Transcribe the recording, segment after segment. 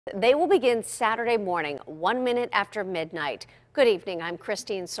They will begin Saturday morning, 1 minute after midnight. Good evening, I'm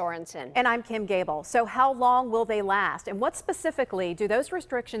Christine Sorensen. And I'm Kim Gable. So how long will they last? And what specifically do those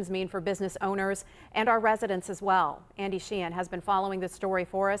restrictions mean for business owners and our residents as well? Andy Sheehan has been following this story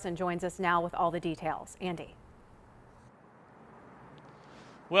for us and joins us now with all the details. Andy.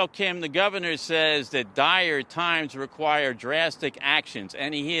 Well, Kim, the governor says that dire times require drastic actions,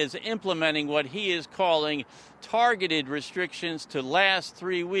 and he is implementing what he is calling targeted restrictions to last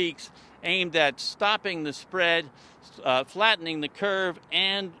 3 weeks, aimed at stopping the spread, flattening the curve,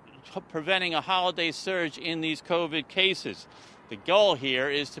 and preventing a holiday surge in these COVID cases. The goal here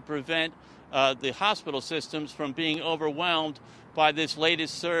is to prevent the hospital systems from being overwhelmed by this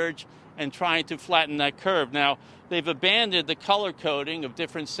latest surge and trying to flatten that curve. Now, they've abandoned the color coding of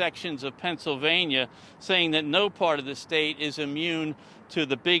different sections of Pennsylvania, saying that no part of the state is immune to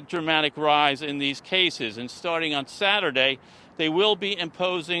the big dramatic rise in these cases. And starting on Saturday, they will be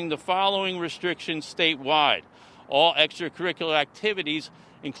imposing the following restrictions statewide. All extracurricular activities,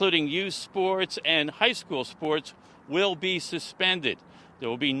 including youth sports and high school sports, will be suspended. There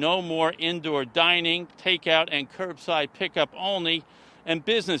will be no more indoor dining, takeout, and curbside pickup only. And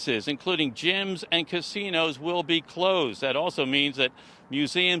businesses, including gyms and casinos, will be closed. That also means that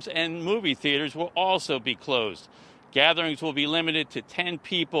museums and movie theaters will also be closed. Gatherings will be limited to 10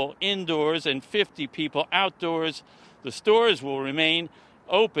 people indoors and 50 people outdoors. The stores will remain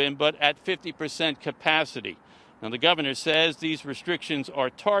open, but at 50% capacity. Now, the governor says these restrictions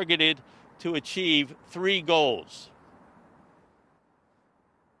are targeted to achieve 3 goals.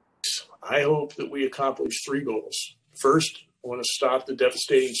 I hope that we accomplish 3 goals. First, I want to stop the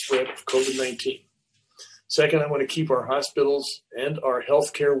devastating spread of COVID-19. Second, I want to keep our hospitals and our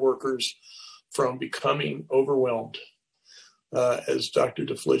healthcare workers from becoming overwhelmed. As Dr.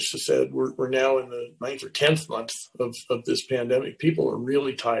 DeFlich said, we're now in the 9th or 10th month of this pandemic. People are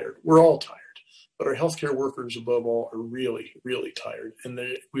really tired. We're all tired, but our healthcare workers, above all, are really, really tired. And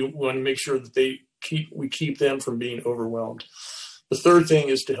we want to make sure that we keep them from being overwhelmed. The third thing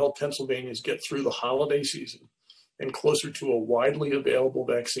is to help Pennsylvanians get through the holiday season and closer to a widely available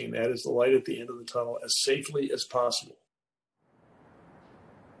vaccine, that is the light at the end of the tunnel, as safely as possible.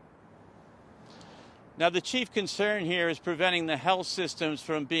 Now, the chief concern here is preventing the health systems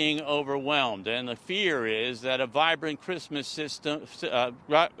from being overwhelmed, and the fear is that a vibrant Christmas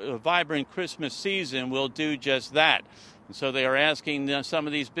season will do just that. And so they are asking some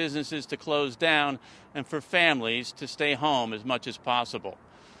of these businesses to close down and for families to stay home as much as possible.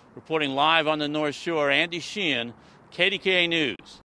 Reporting live on the North Shore, Andy Sheehan, KDKA News.